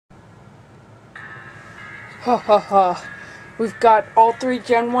Ha ha ha. We've got all 3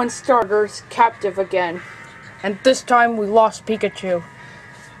 Gen 1 starters captive again. And this time we lost Pikachu.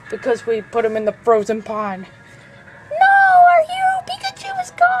 Because we put him in the frozen pond. No, our hero Pikachu is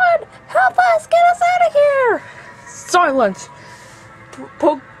gone! Help us! Get us out of here! Silence!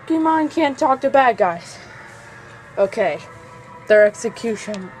 Pokemon can't talk to bad guys. Okay. Their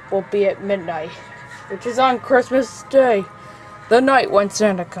execution will be at midnight. Which is on Christmas Day. The night when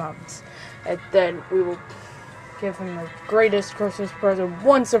Santa comes. And then we will give him the greatest Christmas present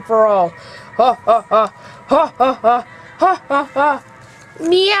once and for all. Ha ha ha! Ha ha ha! Ha ha ha!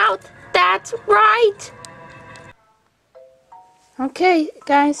 Meowth! That's right! Okay,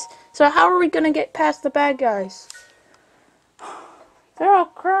 guys. So how are we gonna get past the bad guys? They're all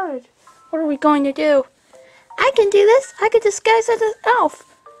crowded. What are we going to do? I can do this. I can disguise as an elf.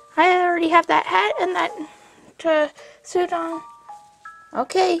 I already have that hat and that suit on.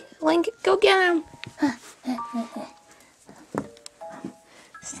 Okay, Link, go get him.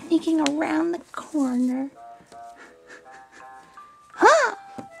 Sneaking around the corner. Huh?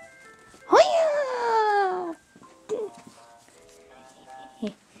 Oh yeah!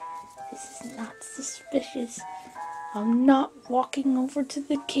 This is not suspicious. I'm not walking over to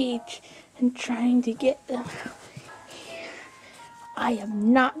the cage and trying to get them. I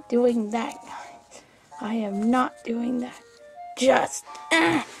am not doing that, guys. I am not doing that. Just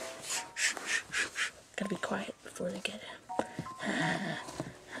gotta be quiet before they get him.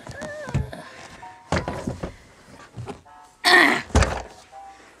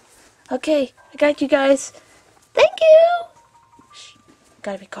 Okay, I got you guys. Thank you. Shh,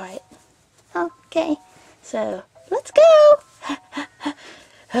 gotta be quiet. Okay, so let's go.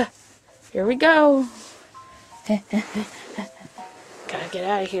 Here we go. Gotta get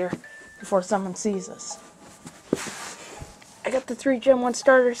out of here before someone sees us. I got the 3 Gen 1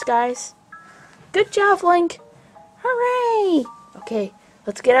 starters, guys. Good job, Link. Hooray! Okay,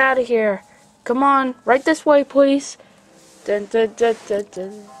 let's get out of here. Come on, right this way, please. Dun, dun, dun, dun,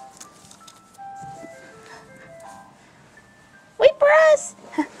 dun. Wait for us!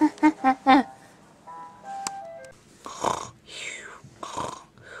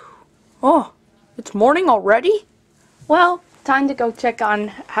 Oh, it's morning already? Well, time to go check on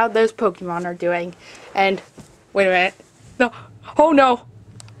how those Pokemon are doing. And, wait a minute. No. Oh no!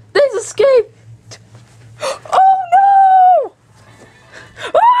 They've escaped! Oh no!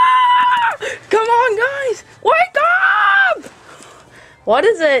 Ah! Come on, guys! Wake up! What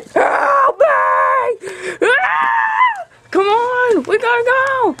is it? Help me! Ah! Come on! We gotta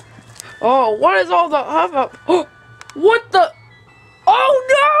go! Oh, what is all the hubbub? Oh, what the? Oh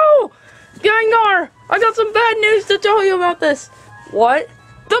no! Gengar! I got some bad news to tell you about this. What?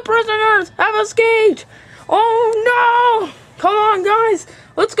 The prisoners have escaped! Oh no! Come on, guys!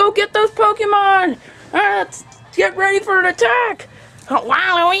 Let's go get those Pokemon! Let's get ready for an attack!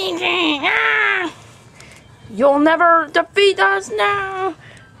 Waluigi! Ah! You'll never defeat us now!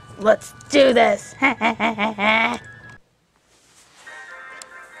 Let's do this!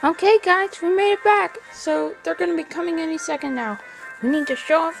 Okay, guys, we made it back. So, they're gonna be coming any second now. We need to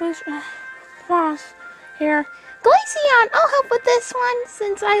show off this boss here. Glaceon, I'll help with this one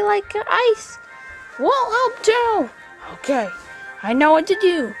since I like ice. We'll help too. Okay, I know what to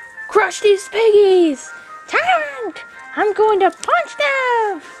do. Crush these piggies. Tyrant, I'm going to punch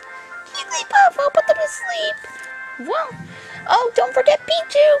them. Jigglypuff, I'll put them to sleep. Well, oh, don't forget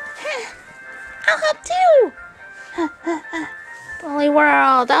Pichu. I'll help too. Bully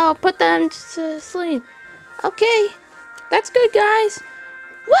World, I'll put them to sleep. Okay, that's good, guys.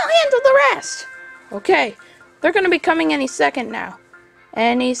 We'll handle the rest. Okay, they're going to be coming any second now.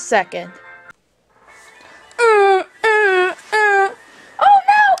 Any second. Oh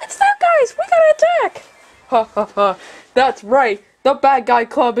no, it's that guys. We gotta attack. Ha ha ha. That's right. The Bad Guy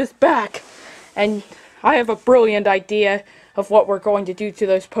Club is back. And I have a brilliant idea of what we're going to do to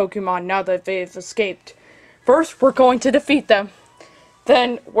those Pokemon now that they've escaped. First, we're going to defeat them.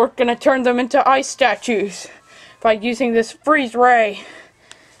 Then, we're going to turn them into ice statues by using this freeze ray.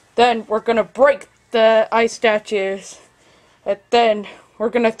 Then, we're going to break the ice statues. And then, we're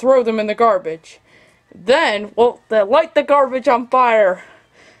going to throw them in the garbage. Then, we'll light the garbage on fire.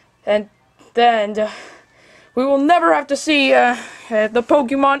 And then, we will never have to see the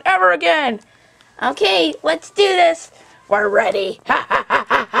Pokemon ever again. Okay, let's do this. We're ready.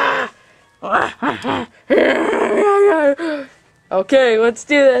 Okay, let's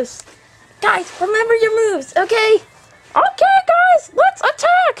do this. Guys, remember your moves, okay? Okay, guys, let's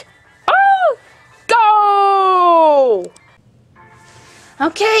attack. Oh, go!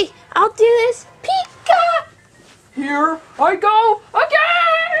 Okay, I'll do this. Pika! Here I go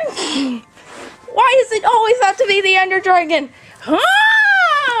again! Why is does it always have to be the Ender Dragon?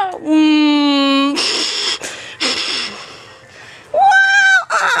 Ah!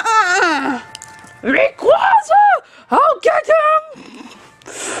 Rayquaza! I'll get him!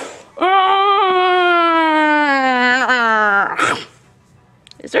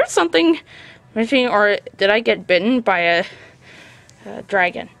 Is there something missing, or did I get bitten by a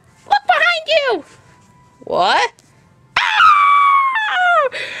dragon? Look behind you! What? Ah!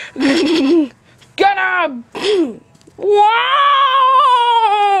 Get him! Wow!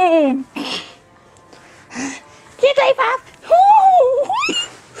 Keep safe, Pop!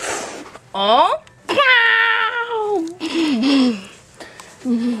 Oh!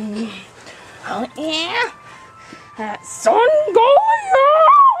 Oh yeah! Son Goyo!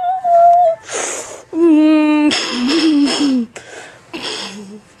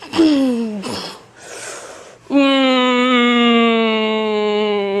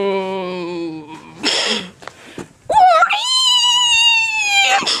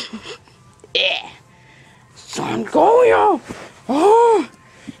 Son Goyo! Oh!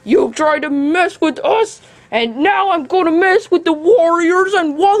 You tried to mess with us, and now I'm gonna mess with the warriors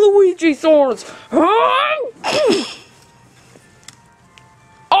and Waluigi swords! Huh?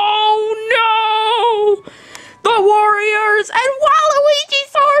 Oh no! The warriors and Waluigi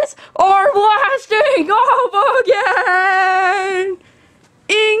swords are blasting off again!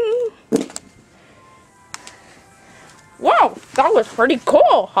 Ing! Wow, that was pretty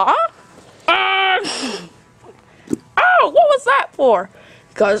cool, huh? Oh, what was that for?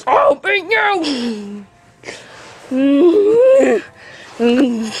 'Cause I'll beat you!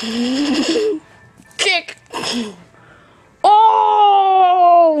 Kick!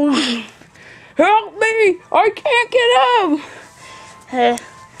 Oh! Help me! I can't get up!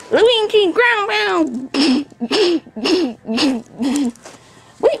 Luigi, ground pound!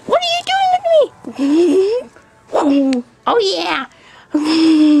 Wait, what are you doing with me? Oh yeah!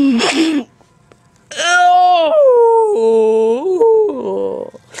 Oh!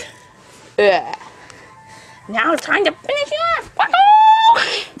 Now it's time to finish you off!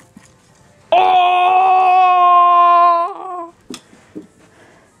 Oh!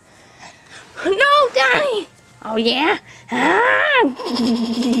 No, Daddy! Oh yeah?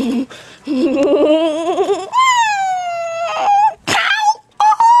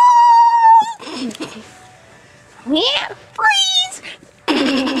 Yeah, freeze!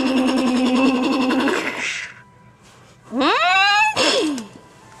 No!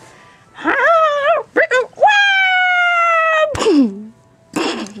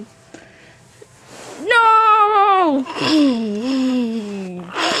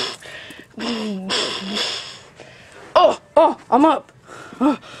 Oh, I'm up.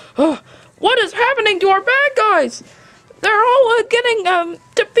 What is happening to our bad guys? They're all getting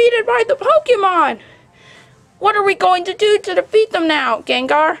defeated by the Pokemon. What are we going to do to defeat them now,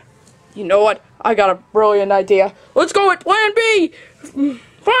 Gengar? You know what? I got a brilliant idea. Let's go with Plan B. Find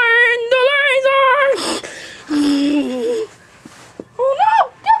the laser! Oh no!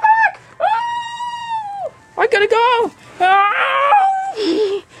 Get back! Oh! I gotta go!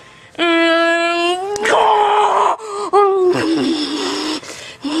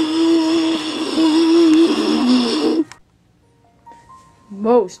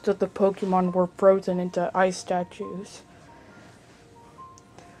 Most of the Pokemon were frozen into ice statues.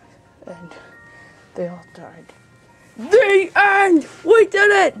 And they all died. The end! We did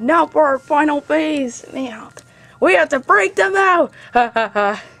it! Now for our final phase. Now, we have to break them out! Ha ha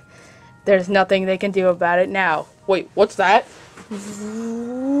ha. There's nothing they can do about it now. Wait, what's that?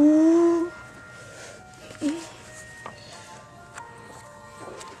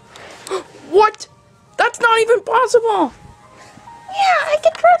 What? That's not even possible! Yeah, I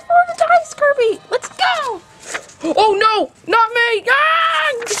can transform into Ice Kirby! Let's go! Oh no! Not me!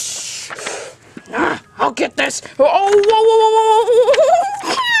 Ah! I'll get this! Oh, whoa, whoa, whoa,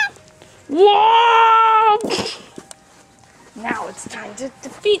 whoa! Whoa! Now it's time to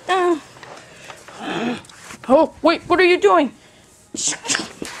defeat them. Oh, wait, what are you doing?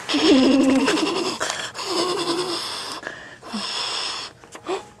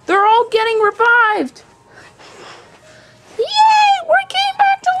 They're all getting revived! Yay! We came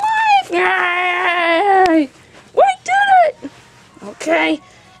back to life! Yay! We did it! Okay.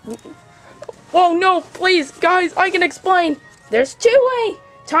 Oh no, please, guys, I can explain. There's two-way.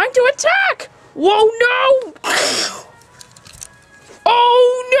 Time to attack! Whoa, no!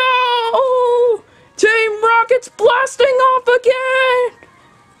 Oh no! Team Rocket's blasting off again!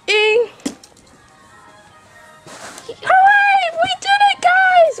 Hooray! We did it,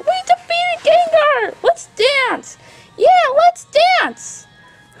 guys! We defeated Gengar! Let's dance! Yeah, let's dance!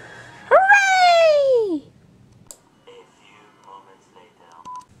 Hooray!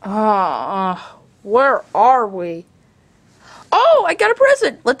 Where are we? Oh, I got a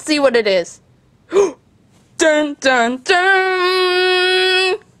present. Let's see what it is. Dun dun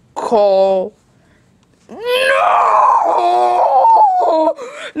dun! Call. No!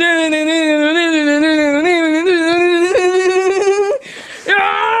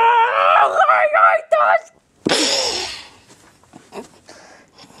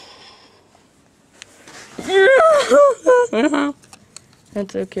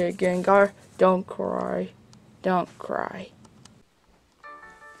 It's okay, Gengar. Don't cry. Don't cry.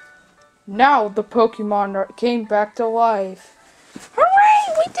 Now the Pokemon came back to life.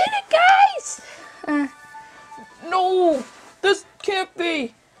 Hooray! We did it, guys! No! This can't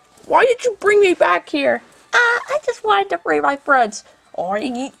be! Why did you bring me back here? I just wanted to bring my friends. Why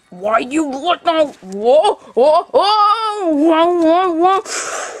you look no? Whoa! Whoa! Whoa! Whoa! Whoa! Whoa!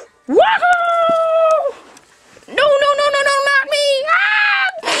 Whoa! No! No! No! No! No! Not me! Ah!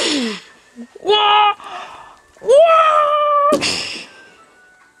 Whoa! Whoa!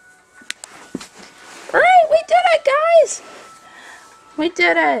 Alright, we did it, guys! We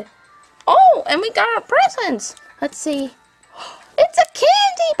did it! Oh, and we got our presents! Let's see. It's a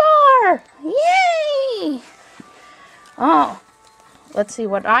candy bar! Yay! Oh, let's see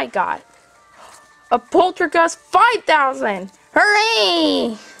what I got. A Poltergust 5000!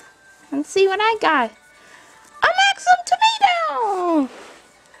 Hooray! Let's see what I got. A Maxim Tomato!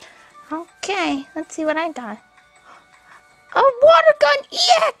 Okay, let's see what I got. A Water Gun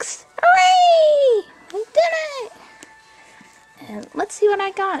EX! Hooray! We did it! And let's see what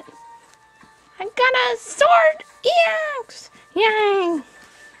I got. I got a Sword EX! Yay!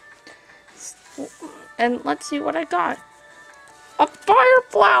 And let's see what I got. A Fire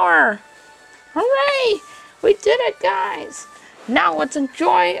Flower! Hooray! We did it, guys! Now let's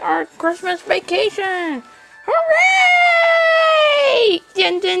enjoy our Christmas vacation! Hooray!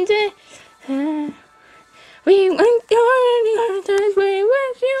 Dun, dun, dun. We went to Christmas, we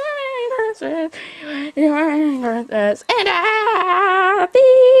wish you a Merry Christmas, and a happy